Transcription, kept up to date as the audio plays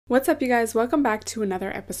What's up, you guys? Welcome back to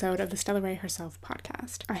another episode of the Stella Rae Herself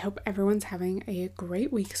podcast. I hope everyone's having a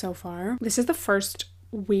great week so far. This is the first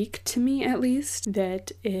week, to me at least,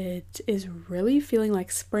 that it is really feeling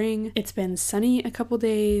like spring. It's been sunny a couple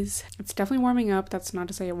days. It's definitely warming up. That's not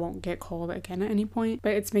to say it won't get cold again at any point,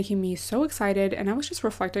 but it's making me so excited. And I was just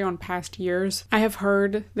reflecting on past years. I have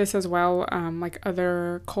heard this as well, like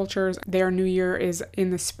other cultures, their new year is in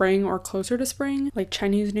the spring or closer to spring, like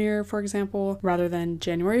Chinese New Year, for example, rather than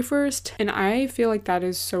January 1st. And I feel like that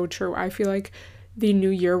is so true. I feel like the new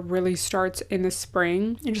year really starts in the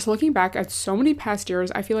spring. And just looking back at so many past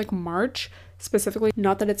years, I feel like March specifically,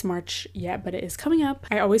 not that it's March yet, but it is coming up.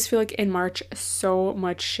 I always feel like in March, so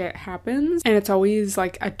much shit happens and it's always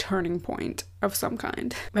like a turning point of some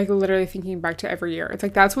kind. Like literally thinking back to every year, it's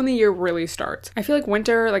like that's when the year really starts. I feel like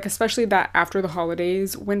winter, like especially that after the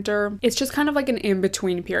holidays winter, it's just kind of like an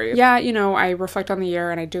in-between period. Yeah, you know, I reflect on the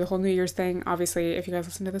year and I do the whole New Year's thing. Obviously, if you guys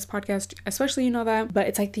listen to this podcast, especially, you know that, but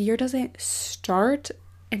it's like the year doesn't start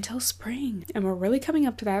until spring and we're really coming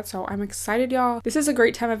up to that. So I'm excited, y'all. This is a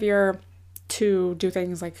great time of year to do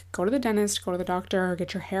things like go to the dentist, go to the doctor,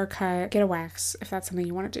 get your hair cut, get a wax if that's something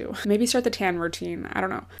you want to do. Maybe start the tan routine. I don't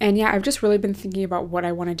know. And yeah, I've just really been thinking about what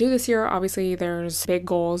I want to do this year. Obviously, there's big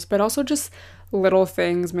goals, but also just little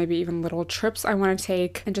things, maybe even little trips I want to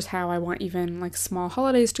take, and just how I want even like small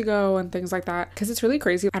holidays to go and things like that. Because it's really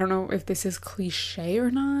crazy. I don't know if this is cliche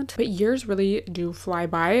or not, but years really do fly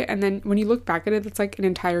by. And then when you look back at it, it's like an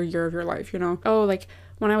entire year of your life, you know? Oh, like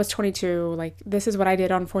when I was 22, like this is what I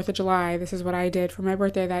did on 4th of July. This is what I did for my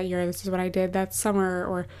birthday that year. This is what I did that summer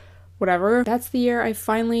or whatever. That's the year I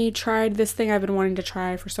finally tried this thing I've been wanting to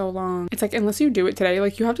try for so long. It's like, unless you do it today,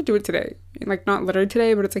 like you have to do it today. Like not literally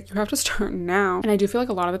today, but it's like you have to start now. And I do feel like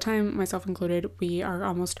a lot of the time, myself included, we are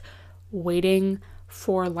almost waiting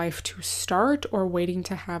for life to start or waiting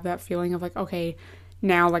to have that feeling of like, okay,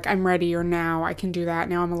 now like I'm ready, or now I can do that.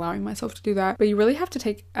 Now I'm allowing myself to do that. But you really have to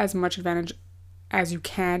take as much advantage as you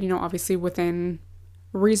can, you know, obviously within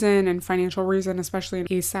reason and financial reason, especially in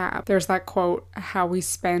ASAP. There's that quote, how we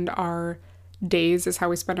spend our days is how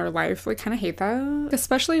we spend our life. Like, kind of hate that,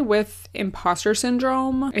 especially with imposter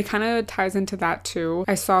syndrome. It kind of ties into that too.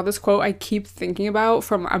 I saw this quote I keep thinking about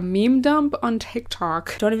from a meme dump on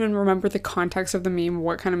TikTok. Don't even remember the context of the meme,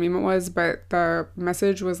 what kind of meme it was, but the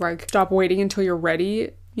message was like, stop waiting until you're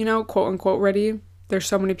ready, you know, quote unquote ready. There's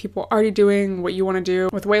so many people already doing what you want to do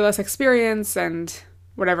with way less experience and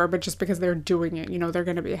whatever, but just because they're doing it, you know, they're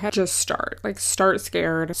going to be ahead. Just start. Like, start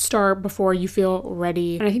scared. Start before you feel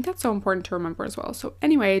ready. And I think that's so important to remember as well. So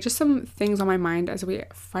anyway, just some things on my mind as we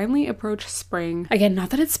finally approach spring. Again, not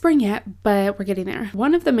that it's spring yet, but we're getting there.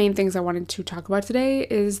 One of the main things I wanted to talk about today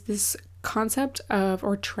is this concept of,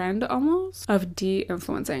 or trend almost, of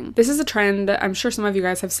de-influencing. This is a trend I'm sure some of you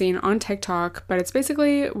guys have seen on TikTok, but it's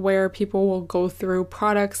basically where people will go through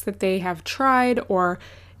products that they have tried or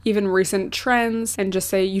even recent trends and just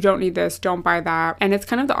say, you don't need this, don't buy that. And it's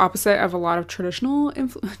kind of the opposite of a lot of traditional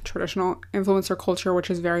influencer culture, which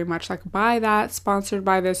is very much like, buy that, sponsored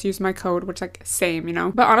by this, use my code, which like same, you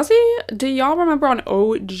know. But honestly, do y'all remember on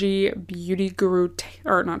OG Beauty Guru,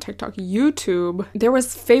 or not TikTok, YouTube, there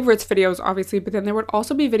was favorites videos obviously, but then there would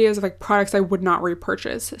also be videos of like products I would not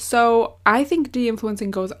repurchase. So I think de-influencing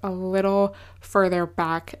goes a little further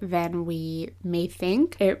back than we may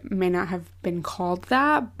think. It may not have been called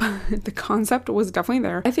that, but the concept was definitely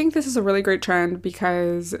there. I think this is a really great trend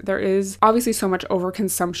because there is obviously so much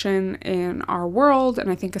overconsumption in our world, and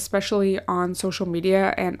I think especially on social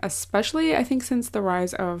media, and especially I think since the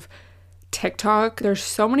rise of TikTok, there's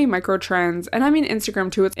so many micro trends, and I mean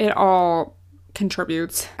Instagram too, it all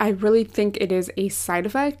contributes. I really think it is a side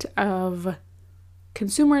effect of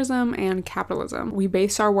consumerism and capitalism. We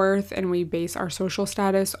base our worth and we base our social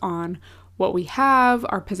status on what we have,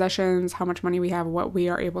 our possessions, how much money we have, what we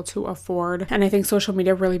are able to afford. And I think social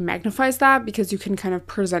media really magnifies that because you can kind of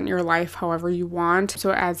present your life however you want.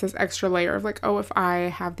 So it adds this extra layer of like, oh, if I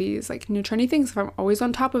have these like new trendy things, if I'm always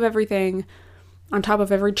on top of everything, on top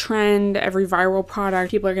of every trend, every viral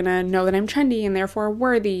product, people are gonna know that I'm trendy and therefore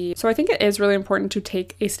worthy. So I think it is really important to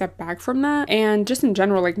take a step back from that, and just in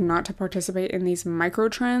general, like not to participate in these micro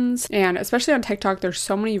trends. And especially on TikTok, there's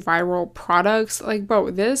so many viral products. Like,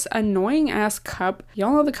 bro, this annoying ass cup,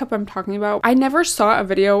 y'all know the cup I'm talking about? I never saw a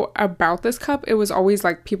video about this cup. It was always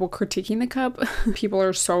like people critiquing the cup. People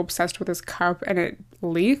are so obsessed with this cup and it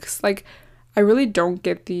leaks. Like, I really don't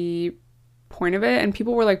get the point of it. And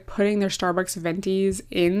people were like putting their Starbucks ventis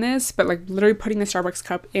in this, but like literally putting the Starbucks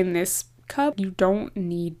cup in this cup. You don't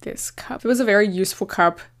need this cup. It was a very useful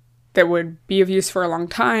cup that would be of use for a long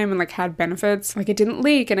time and like had benefits. Like, it didn't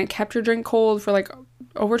leak and it kept your drink cold for like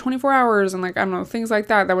over 24 hours and like, I don't know, things like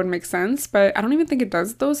that would make sense. But I don't even think it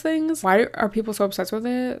does those things. Why are people so obsessed with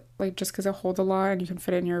it? Like, just because it holds a lot and you can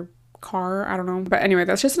fit it in your car? I don't know. But anyway,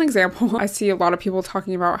 that's just an example. I see a lot of people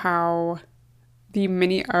talking about how the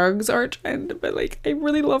mini Uggs are a trend, but like, I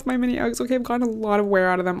really love my mini Uggs. Okay, I've gotten a lot of wear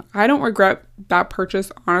out of them. I don't regret that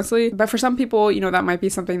purchase, honestly, but for some people, you know, that might be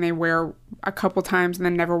something they wear a couple times and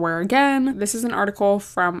then never wear again. This is an article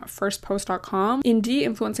from firstpost.com. In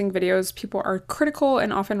de-influencing videos, people are critical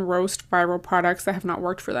and often roast viral products that have not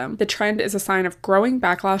worked for them. The trend is a sign of growing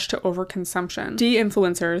backlash to overconsumption.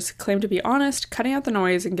 De-influencers claim to be honest, cutting out the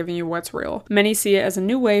noise and giving you what's real. Many see it as a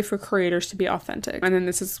new way for creators to be authentic. And then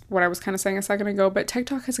this is what I was kind of saying a second ago, but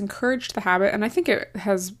TikTok has encouraged the habit, and I think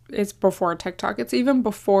it's before TikTok. It's even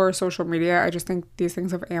before social media. I just think these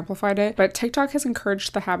things have amplified it. But TikTok has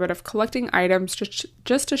encouraged the habit of collecting items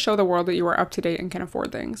just to show the world that you are up to date and can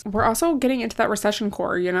afford things. We're also getting into that recession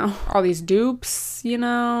core, you know? All these dupes, you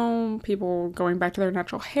know? People going back to their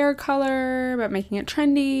natural hair color, but making it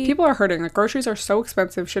trendy. People are hurting. Like, groceries are so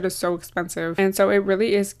expensive. Shit is so expensive. And so it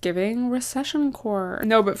really is giving recession core.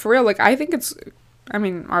 No, but for real, like, I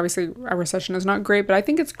mean, obviously a recession is not great, but I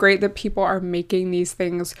think it's great that people are making these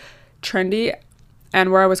things trendy.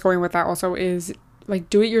 And where I was going with that also is like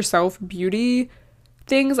do-it-yourself beauty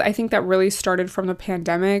things. I think that really started from the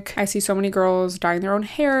pandemic. I see so many girls dyeing their own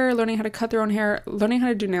hair, learning how to cut their own hair, learning how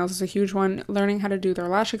to do nails is a huge one, learning how to do their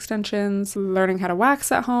lash extensions, learning how to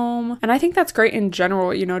wax at home. And I think that's great in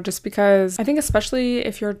general, you know, just because I think especially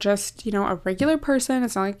if you're just, you know, a regular person,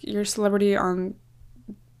 it's not like you're a celebrity on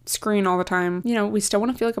screen all the time. You know, we still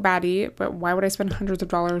want to feel like a baddie, but why would I spend hundreds of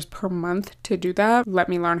dollars per month to do that? Let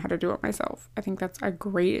me learn how to do it myself. I think that's a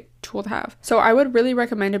great tool to have. So I would really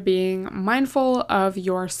recommend being mindful of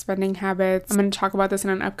your spending habits. I'm going to talk about this in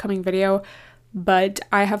an upcoming video, but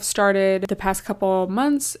I have started the past couple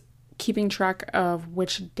months keeping track of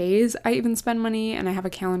which days I even spend money, and I have a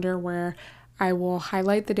calendar where I will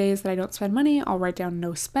highlight the days that I don't spend money. I'll write down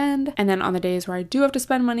no spend. And then on the days where I do have to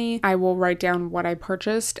spend money, I will write down what I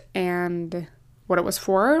purchased and what it was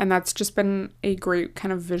for. And that's just been a great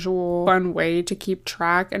kind of visual, fun way to keep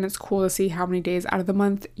track. And it's cool to see how many days out of the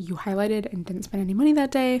month you highlighted and didn't spend any money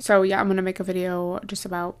that day. So yeah, I'm going to make a video just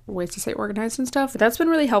about ways to stay organized and stuff. But that's been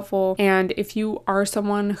really helpful. And if you are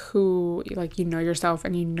someone who, like, you know yourself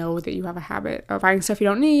and you know that you have a habit of buying stuff you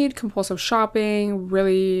don't need, compulsive shopping,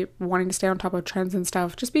 really wanting to stay on top of trends and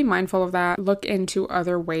stuff, just be mindful of that. Look into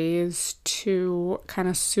other ways to kind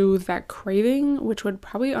of soothe that craving, which would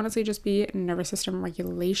probably honestly just be nervous system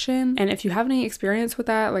regulation. And if you have any experience with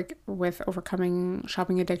that, like with overcoming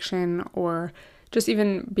shopping addiction or just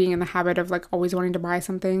even being in the habit of like always wanting to buy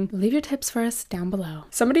something, leave your tips for us down below.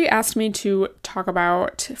 Somebody asked me to talk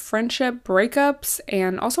about friendship breakups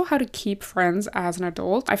and also how to keep friends as an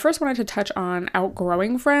adult. I first wanted to touch on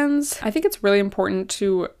outgrowing friends. I think it's really important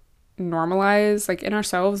to normalize, like in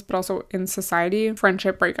ourselves, but also in society,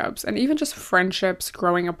 friendship breakups and even just friendships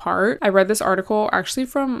growing apart. I read this article actually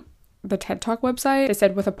from the TED Talk website. They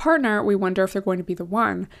said, with a partner, we wonder if they're going to be the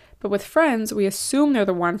one. But with friends, we assume they're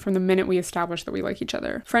the one from the minute we establish that we like each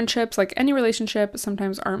other. Friendships, like any relationship,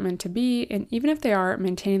 sometimes aren't meant to be. And even if they are,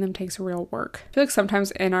 maintaining them takes real work. I feel like sometimes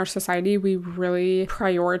in our society, we really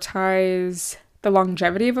prioritize the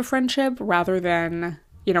longevity of a friendship rather than,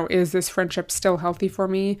 you know, is this friendship still healthy for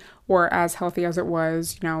me or as healthy as it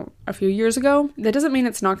was, you know, a few years ago? That doesn't mean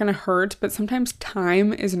it's not going to hurt, but sometimes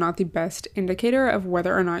time is not the best indicator of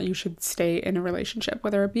whether or not you should stay in a relationship,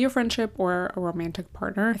 whether it be a friendship or a romantic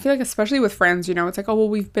partner. I feel like especially with friends, you know, it's like, oh, well,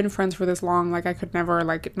 we've been friends for this long, like I could never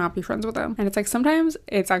like not be friends with them. And it's like sometimes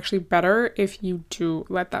it's actually better if you do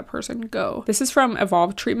let that person go. This is from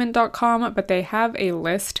evolvetreatment.com, but they have a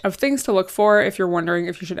list of things to look for if you're wondering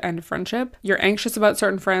if you should end a friendship. You're anxious about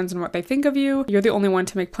certain friends and what they think of you. You're the only one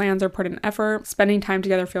to make plans or put in effort. Spending time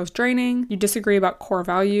together feels draining. You disagree about core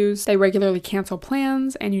values. They regularly cancel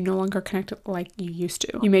plans and you no longer connect like you used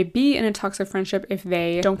to. You may be in a toxic friendship if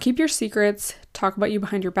they don't keep your secrets, talk about you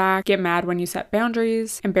behind your back, get mad when you set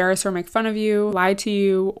boundaries, embarrass or make fun of you, lie to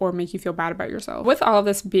you, or make you feel bad about yourself. With all of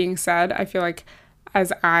this being said, I feel like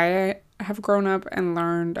as I have grown up and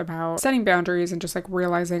learned about setting boundaries and just like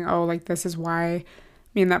realizing, oh, like this is why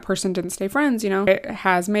me and that person didn't stay friends, you know, it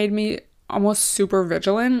has made me almost super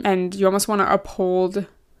vigilant, and you almost want to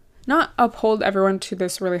not uphold everyone to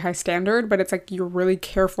this really high standard, but it's like you're really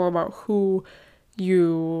careful about who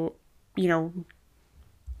you know,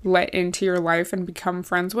 let into your life and become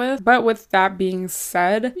friends with. But with that being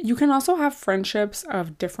said, you can also have friendships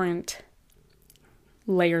of different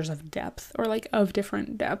layers of depth, or like of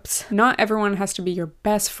different depths. Not everyone has to be your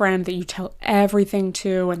best friend that you tell everything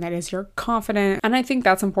to and that is your confidant. And I think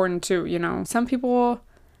that's important too, you know. Some people,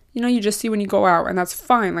 you know, you just see when you go out, and that's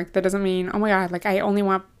fine. Like, that doesn't mean, oh my God, like I only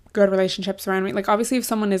want good relationships around me. Like, obviously if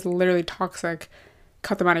someone is literally toxic,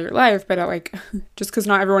 cut them out of your life. But like, just because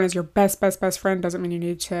not everyone is your best friend doesn't mean you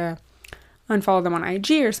need to unfollow them on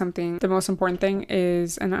IG or something. The most important thing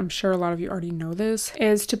is, and I'm sure a lot of you already know this,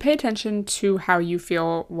 is to pay attention to how you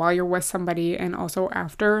feel while you're with somebody and also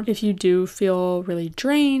after. If you do feel really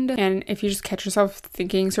drained, and if you just catch yourself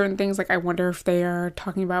thinking certain things, like, I wonder if they are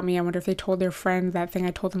talking about me, I wonder if they told their friend that thing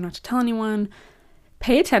I told them not to tell anyone.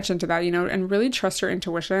 Pay attention to that, you know, and really trust your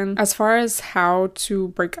intuition. As far as how to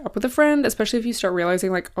break up with a friend, especially if you start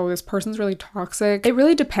realizing like, oh, this person's really toxic, it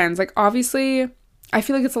really depends. Like, obviously, I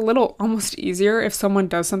feel like it's a little almost easier if someone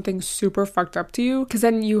does something super fucked up to you, because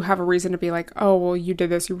then you have a reason to be like, oh, well, you did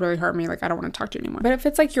this, you really hurt me, like, I don't want to talk to you anymore. But if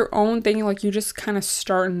it's like your own thing, like, you just kind of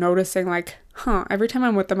start noticing like, every time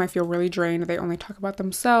I'm with them, I feel really drained. They only talk about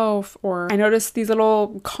themselves, or I notice these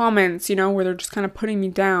little comments, you know, where they're just kind of putting me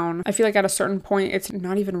down. I feel like at a certain point, it's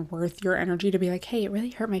not even worth your energy to be like, hey, it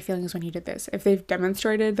really hurt my feelings when you did this, if they've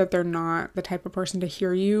demonstrated that they're not the type of person to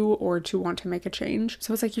hear you or to want to make a change.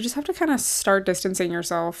 So it's like, you just have to kind of start distancing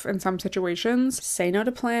yourself in some situations. Say no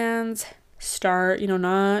to plans. Start, you know,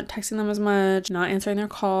 not texting them as much, not answering their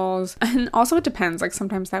calls. And also it depends, like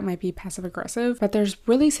sometimes that might be passive aggressive, but there's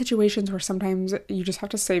really situations where sometimes you just have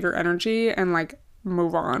to save your energy and like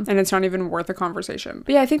move on, and it's not even worth a conversation.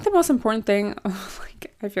 But yeah, I think the most important thing,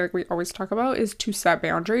 like I feel like we always talk about, is to set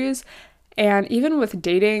boundaries. And even with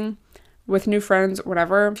dating, with new friends,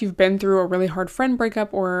 whatever, if you've been through a really hard friend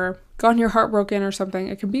breakup or gotten your heart broken or something,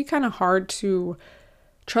 it can be kind of hard to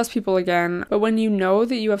trust people again. But when you know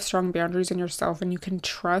that you have strong boundaries in yourself and you can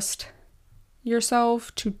trust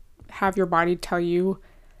yourself to have your body tell you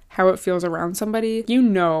how it feels around somebody, you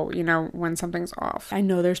know when something's off. I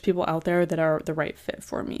know there's people out there that are the right fit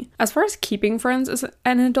for me. As far as keeping friends as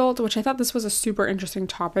an adult, which I thought this was a super interesting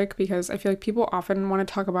topic because I feel like people often want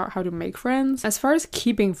to talk about how to make friends. As far as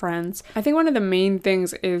keeping friends, I think one of the main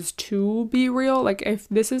things is to be real. Like, if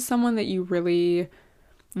this is someone that you really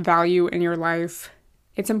value in your life,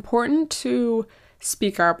 it's important to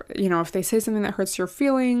speak up, you know, if they say something that hurts your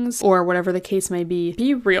feelings or whatever the case may be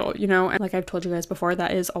real, you know. And like I've told you guys before,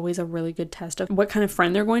 that is always a really good test of what kind of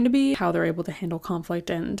friend they're going to be, how they're able to handle conflict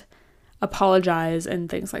and apologize and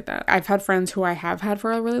things like that. I've had friends who I have had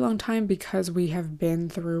for a really long time because we have been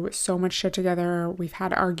through so much shit together. We've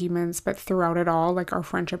had arguments, but throughout it all, like, our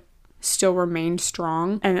friendship still remained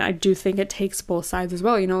strong. And I do think it takes both sides as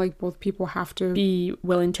well, you know, like both people have to be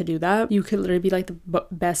willing to do that. You could literally be like the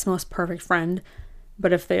best, most perfect friend,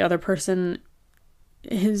 but if the other person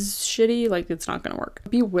is shitty, like, it's not gonna work.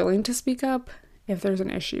 Be willing to speak up if there's an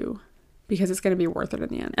issue, because it's gonna be worth it in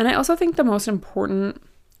the end. And I also think the most important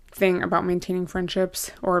thing about maintaining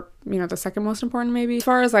friendships, or, you know, the second most important maybe, as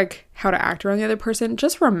far as like how to act around the other person,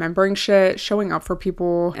 just remembering shit, showing up for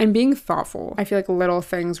people, and being thoughtful. I feel like little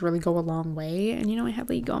things really go a long way. And you know, I have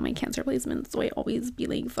Lego on my Cancer placement, so I always be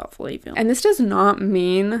like thoughtful, I feel. And this does not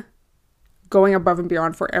mean going above and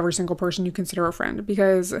beyond for every single person you consider a friend,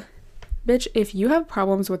 because bitch, if you have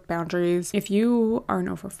problems with boundaries, if you are an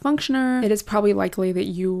overfunctioner, it is probably likely that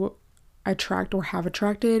you attract or have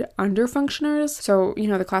attracted underfunctioners. So, you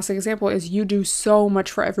know, the classic example is you do so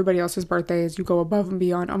much for everybody else's birthdays, you go above and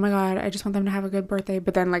beyond, oh my god, I just want them to have a good birthday,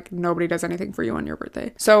 but then like nobody does anything for you on your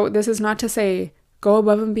birthday. So this is not to say go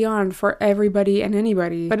above and beyond for everybody and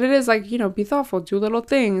anybody, but it is like, you know, be thoughtful, do little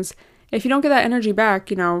things. If you don't get that energy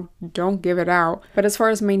back, you know, don't give it out. But as far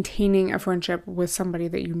as maintaining a friendship with somebody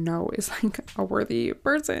that you know is like a worthy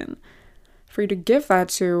person for you to give that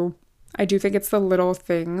to, I do think it's the little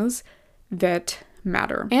things that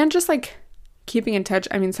matter. And just like keeping in touch.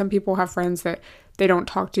 I mean, some people have friends that they don't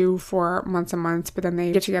talk to for months and months, but then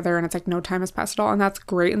they get together and it's like no time has passed at all, and that's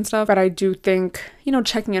great and stuff. But I do think, you know,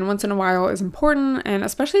 checking in once in a while is important, and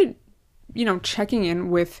especially, you know, checking in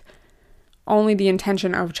with only the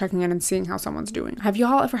intention of checking in and seeing how someone's doing. Have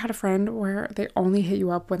y'all ever had a friend where they only hit you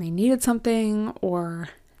up when they needed something, or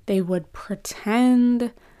they would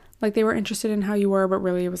pretend like they were interested in how you were, but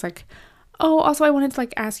really it was like, oh, also I wanted to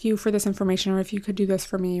like ask you for this information, or if you could do this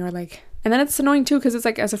for me, or like, and then it's annoying too, because it's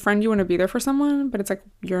like, as a friend you want to be there for someone, but it's like,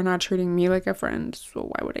 you're not treating me like a friend, so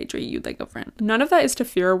why would I treat you like a friend? None of that is to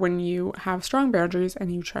fear when you have strong boundaries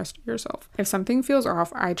and you trust yourself. If something feels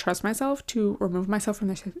off, I trust myself to remove myself from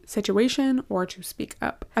the situation or to speak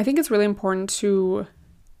up. I think it's really important to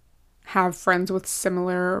have friends with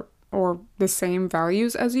similar or the same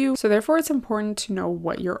values as you, so therefore it's important to know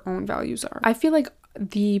what your own values are. I feel like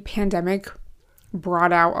the pandemic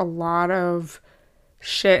brought out a lot of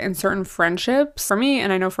shit in certain friendships. For me,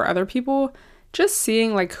 and I know for other people, just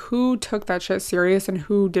seeing like who took that shit serious and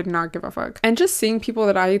who did not give a fuck. And just seeing people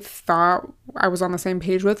that I thought I was on the same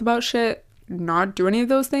page with about shit not do any of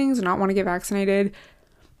those things, not want to get vaccinated,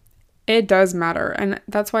 it does matter. And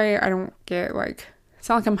that's why I don't get like, it's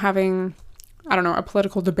not like I'm having, I don't know, a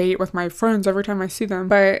political debate with my friends every time I see them,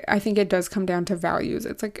 but I think it does come down to values.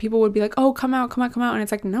 It's like people would be like, oh, come out. And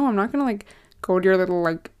it's like, no, I'm not gonna like go to your little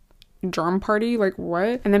like germ party, like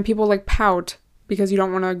what? And then people like pout because you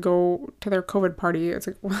don't want to go to their COVID party. It's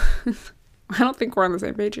like, what? I don't think we're on the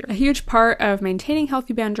same page here. A huge part of maintaining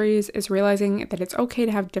healthy boundaries is realizing that it's okay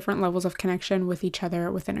to have different levels of connection with each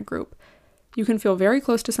other within a group. You can feel very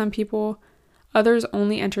close to some people. Others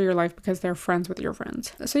only enter your life because they're friends with your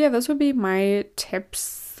friends. So yeah, those would be my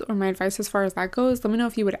tips or my advice as far as that goes. Let me know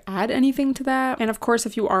if you would add anything to that. And of course,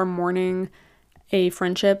 if you are mourning a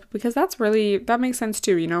friendship, because that makes sense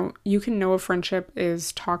too. You know, you can know a friendship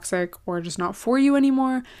is toxic or just not for you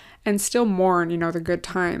anymore and still mourn, you know, the good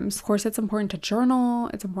times. Of course, it's important to journal.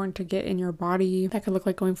 It's important to get in your body. That could look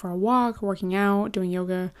like going for a walk, working out, doing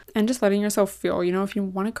yoga, and just letting yourself feel. You know, if you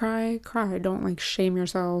want to cry, cry. Don't like shame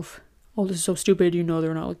yourself. Oh, this is so stupid. You know,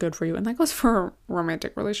 they're not good for you. And that goes for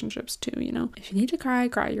romantic relationships too, you know. If you need to cry,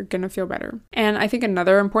 cry. You're gonna feel better. And I think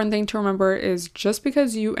another important thing to remember is just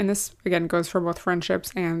because and this again goes for both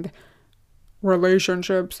friendships and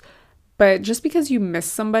relationships, but just because you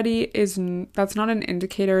miss somebody that's not an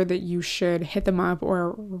indicator that you should hit them up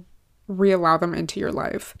or reallow them into your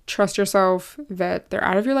life. Trust yourself that they're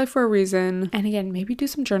out of your life for a reason. And again, maybe do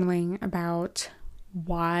some journaling about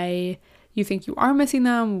why you think you are missing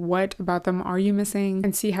them, what about them are you missing,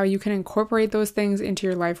 and see how you can incorporate those things into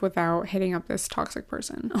your life without hitting up this toxic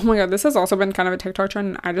person. Oh my god, this has also been kind of a TikTok trend,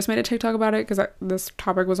 and I just made a TikTok about it because this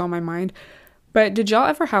topic was on my mind. But did y'all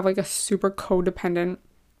ever have like a super codependent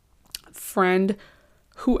friend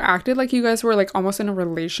who acted like you guys were like almost in a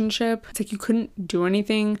relationship? It's like you couldn't do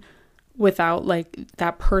anything without like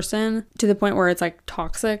that person, to the point where it's like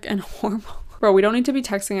toxic and horrible. Bro, we don't need to be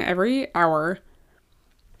texting every hour.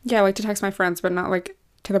 Yeah, I like to text my friends, but not like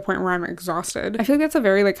to the point where I'm exhausted. I feel like that's a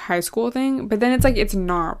very like high school thing, but then it's like it's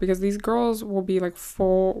not, because these girls will be like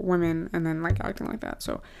full women and then like acting like that.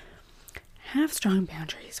 So have strong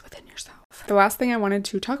boundaries within yourself. The last thing I wanted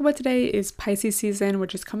to talk about today is Pisces season,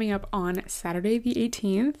 which is coming up on Saturday the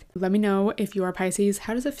 18th. Let me know if you are Pisces.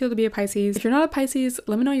 How does it feel to be a Pisces? If you're not a Pisces,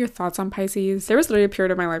 let me know your thoughts on Pisces. There was literally a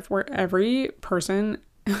period of my life where every person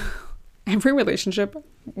every relationship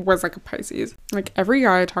was like a Pisces. Like every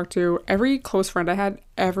guy I talked to, every close friend I had,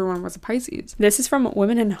 everyone was a Pisces. This is from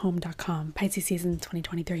womeninhome.com, Pisces season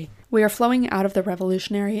 2023. We are flowing out of the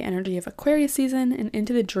revolutionary energy of Aquarius season and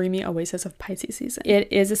into the dreamy oasis of Pisces season. It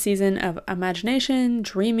is a season of imagination,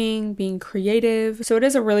 dreaming, being creative. So it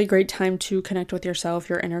is a really great time to connect with yourself,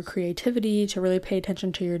 your inner creativity, to really pay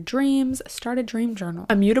attention to your dreams. Start a dream journal.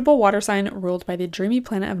 A mutable water sign ruled by the dreamy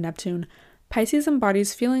planet of Neptune, Pisces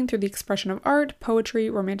embodies feeling through the expression of art, poetry,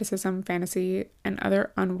 romanticism, fantasy, and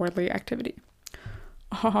other unworldly activity.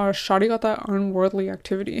 Shawty got that unworldly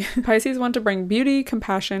activity. Pisces want to bring beauty,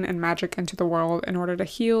 compassion, and magic into the world in order to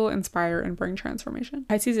heal, inspire, and bring transformation.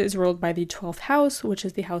 Pisces is ruled by the 12th house, which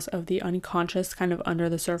is the house of the unconscious, kind of under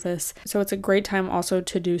the surface. So it's a great time also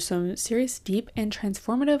to do some serious, deep, and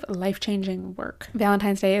transformative, life-changing work.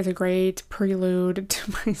 Valentine's Day is a great prelude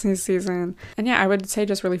to Pisces season. And yeah, I would say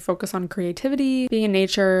just really focus on creativity, being in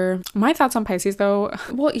nature. My thoughts on Pisces though,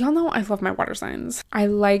 well, y'all know I love my water signs. I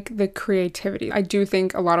like the creativity. I do think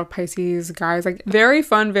a lot of Pisces guys, like very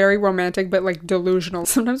fun, very romantic, but like delusional.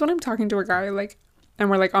 Sometimes when I'm talking to a guy, like, and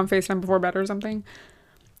we're like on FaceTime before bed or something,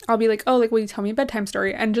 I'll be like, oh, like, will you tell me a bedtime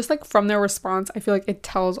story? And just like from their response, I feel like it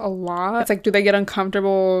tells a lot. It's like, do they get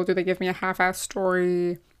uncomfortable? Do they give me a half-assed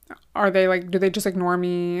story? Are they like, do they just ignore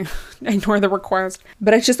me, ignore the request?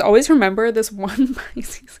 But I just always remember this one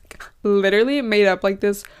Pisces literally made up like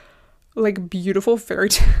this like beautiful fairy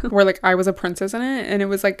tale where like I was a princess in it, and it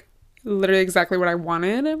was like literally exactly what I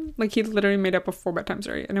wanted. Like he literally made up a full bedtime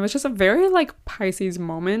story, and it was just a very like Pisces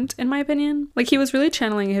moment in my opinion. Like he was really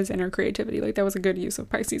channeling his inner creativity. Like that was a good use of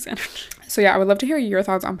Pisces energy. So yeah, I would love to hear your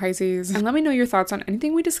thoughts on Pisces, and let me know your thoughts on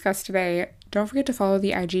anything we discussed today. Don't forget to follow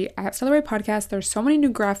the IG at Stellar Ray Podcast. There's so many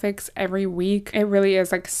new graphics every week. It really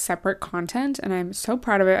is like separate content, and I'm so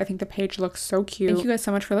proud of it. I think the page looks so cute. Thank you guys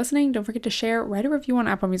so much for listening. Don't forget to share, write a review on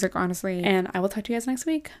Apple Music, honestly, and I will talk to you guys next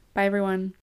week. Bye everyone.